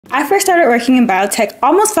I first started working in biotech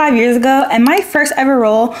almost 5 years ago, and my first ever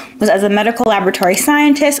role was as a medical laboratory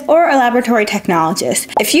scientist or a laboratory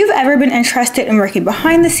technologist. If you've ever been interested in working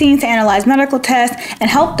behind the scenes to analyze medical tests and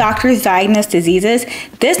help doctors diagnose diseases,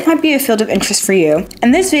 this might be a field of interest for you. In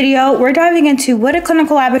this video, we're diving into what a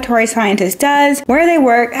clinical laboratory scientist does, where they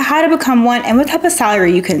work, how to become one, and what type of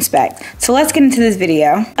salary you can expect. So let's get into this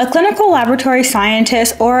video. A clinical laboratory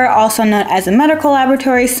scientist, or also known as a medical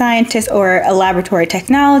laboratory scientist or a laboratory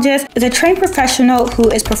technologist, is a trained professional who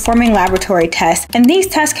is performing laboratory tests, and these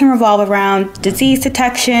tests can revolve around disease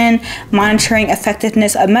detection, monitoring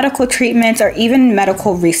effectiveness of medical treatments, or even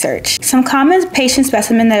medical research. Some common patient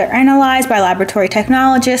specimens that are analyzed by laboratory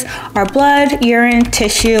technologists are blood, urine,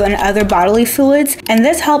 tissue, and other bodily fluids, and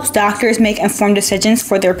this helps doctors make informed decisions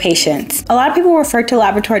for their patients. A lot of people refer to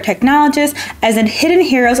laboratory technologists as the hidden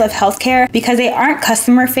heroes of healthcare because they aren't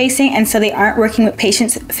customer facing, and so they aren't working with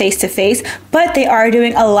patients face to face, but they are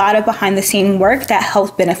doing a lot of behind the scene work that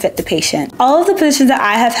helps benefit the patient. All of the positions that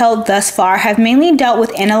I have held thus far have mainly dealt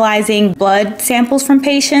with analyzing blood samples from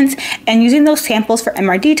patients and using those samples for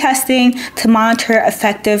MRD testing to monitor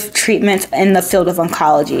effective treatments in the field of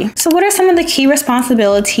oncology. So what are some of the key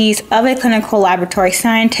responsibilities of a clinical laboratory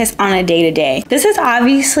scientist on a day-to-day? This is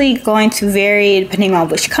obviously going to vary depending on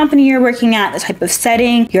which company you're working at, the type of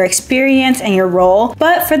setting, your experience, and your role,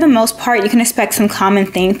 but for the most part, you can expect some common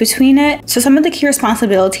themes between it. So some of the key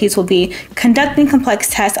responsibilities will be conducting complex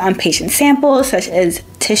tests on patient samples such as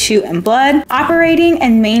tissue and blood, operating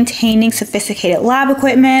and maintaining sophisticated lab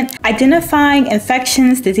equipment, identifying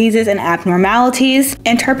infections, diseases, and abnormalities,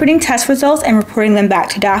 interpreting test results and reporting them back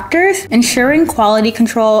to doctors, ensuring quality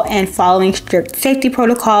control and following strict safety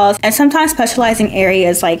protocols, and sometimes specializing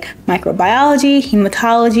areas like microbiology,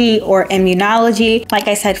 hematology, or immunology. Like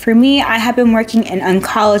I said, for me, I have been working in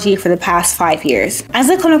oncology for the past 5 years. As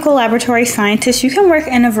a clinical laboratory scientist, you can work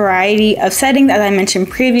in a variety of settings, as I mentioned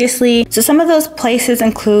previously. So some of those places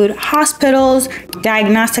include hospitals,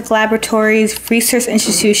 diagnostic laboratories, research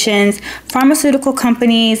institutions, pharmaceutical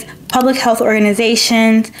companies, public health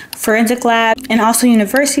organizations, forensic labs, and also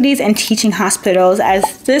universities and teaching hospitals,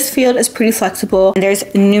 as this field is pretty flexible and there's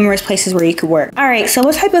numerous places where you could work. All right, so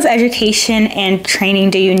what type of education and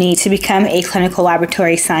training do you need to become a clinical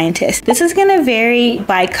laboratory scientist? This is gonna vary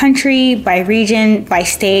by country, by region, by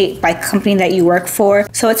state, by company that you work for.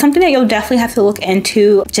 So it's something that you'll definitely have to look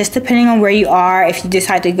into just depending on where you are if you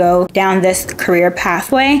decide to go down this career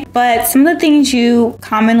pathway. But some of the things you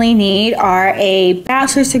commonly need are a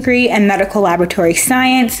bachelor's degree in medical laboratory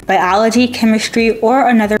science, biology, chemistry, or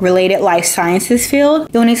another related life sciences field.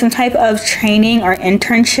 You'll need some type of training or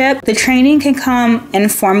internship. The training can come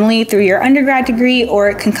informally through your undergrad degree, or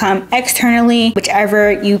it can come externally,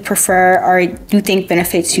 whichever you prefer or you think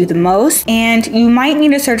benefits you the most. And you might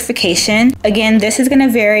need a certification. Again, this is going to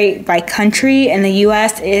vary by country. In the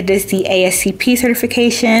US, it is the ASCP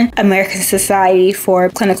certification, American Society for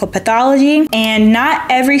Clinical Pathology, and not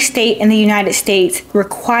every state in the United States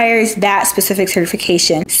requires that specific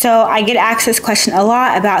certification. So I get asked this question a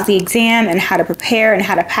lot about the exam and how to prepare and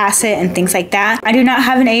how to pass it and things like that. I do not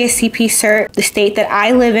have an ASCP cert. The state that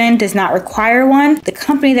I live in does not require one. The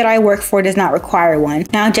company that I work for does not require one.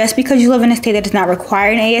 Now, just because you live in a state that does not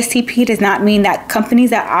require an ASCP does not mean that companies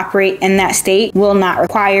that operate in that state will not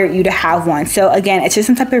require you to have one. So again, it's just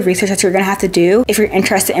some type of research that you're going to have to do if you're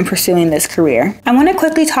interested in pursuing this career. I want to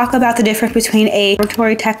quickly talk about the difference between a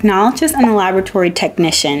laboratory technologist and a laboratory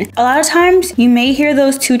technician. A lot of times you may hear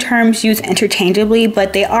those two terms used interchangeably,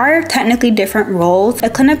 but they are technically different roles. A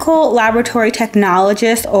clinical laboratory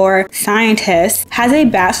technologist or scientist has a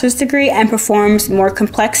bachelor's degree and performs more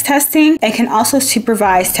complex testing and can also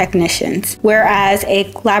supervise technicians, whereas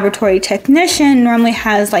a laboratory technician normally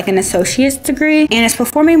has like an associate's degree and is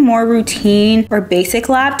performing more routine or basic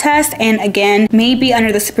lab tests, and again may be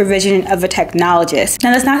under the supervision of a technologist.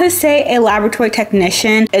 Now, that's not to say a laboratory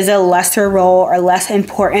technician is a lesser role or less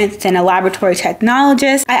important than a laboratory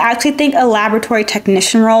technologist. I actually think a laboratory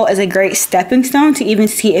technician role is a great stepping stone to even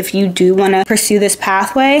see if you do want to pursue this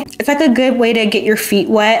pathway. It's like a good way to get your feet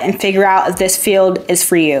wet and figure out if this field is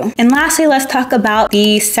for you. And lastly, let's talk about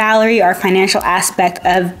the salary or financial aspect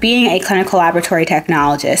of being a clinical laboratory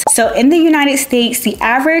technologist. So in the United States, the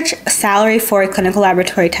average salary for a clinical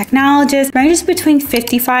laboratory technologist ranges between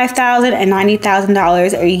 $55,000 and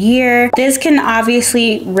 $90,000 a year. This can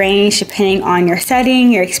obviously range depending on your setting,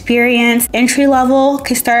 knowing your experience. Entry level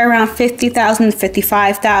could start around $50,000 to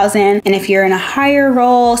 $55,000, and if you're in a higher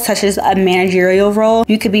role, such as a managerial role,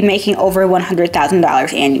 you could be making over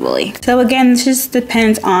 $100,000 annually. So again, this just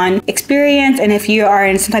depends on experience and if you are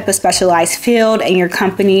in some type of specialized field and your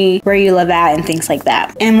company, where you live at, and things like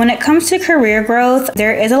that. And when it comes to career growth,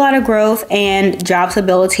 there is a lot of growth and job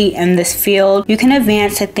stability in this field. You can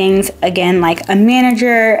advance to things, again, like a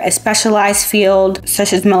manager, a specialized field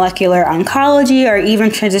such as molecular oncology, or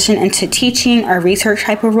even transition into teaching or research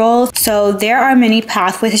type of roles. So there are many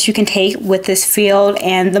pathways that you can take with this field,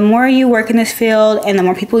 and the more you work in this field and the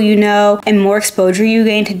more people you know and more exposure you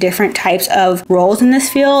gain to different types of roles in this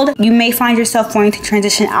field, you may find yourself wanting to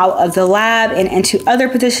transition out of the lab and into other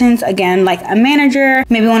positions, again, like a manager.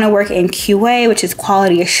 Maybe want to work in QA, which is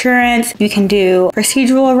quality assurance. You can do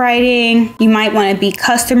procedural writing. You might want to be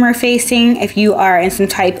customer facing if you are in some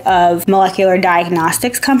type of molecular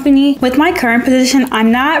diagnostics company. With my current position,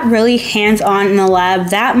 I'm not really hands-on in the lab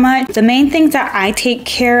that much. The main things that I take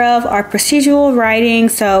care of are procedural writing,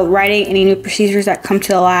 so writing any new procedures that come to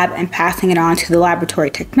the lab and passing it on to the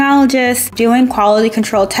laboratory technologist, doing quality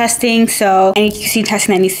control testing, so any QC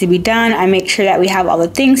testing that needs to be done, I make sure that we have all the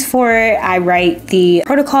things for it. I write the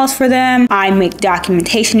protocols for them. I make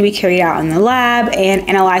documentation to be carried out in the lab and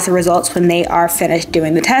analyze the results when they are finished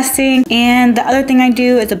doing the testing. And the other thing I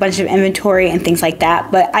do is a bunch of inventory and things like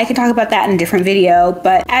that, but I can talk about that in a different video.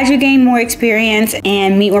 But as you gain more experience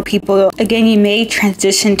and meet more people, again, you may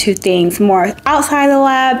transition to things more outside the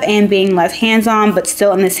lab and being less hands-on, but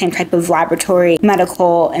still in the same type of laboratory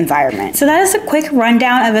medical environment. So that is a quick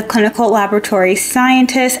rundown of a clinical laboratory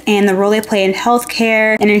scientist and the role they play in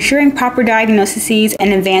healthcare and ensuring proper diagnoses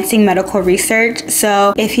and advancing medical research.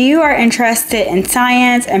 So if you are interested in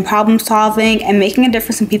science and problem solving and making a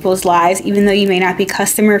difference in people's lives, even though you may not be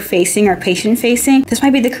customer facing or patient facing, this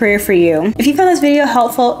might be the career for you. If you found this video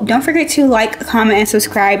helpful, don't forget to like, comment, and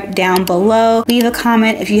subscribe down below. Leave a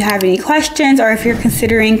comment if you have any questions or if you're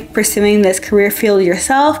considering pursuing this career field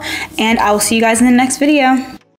yourself, and I will see you guys in the next video.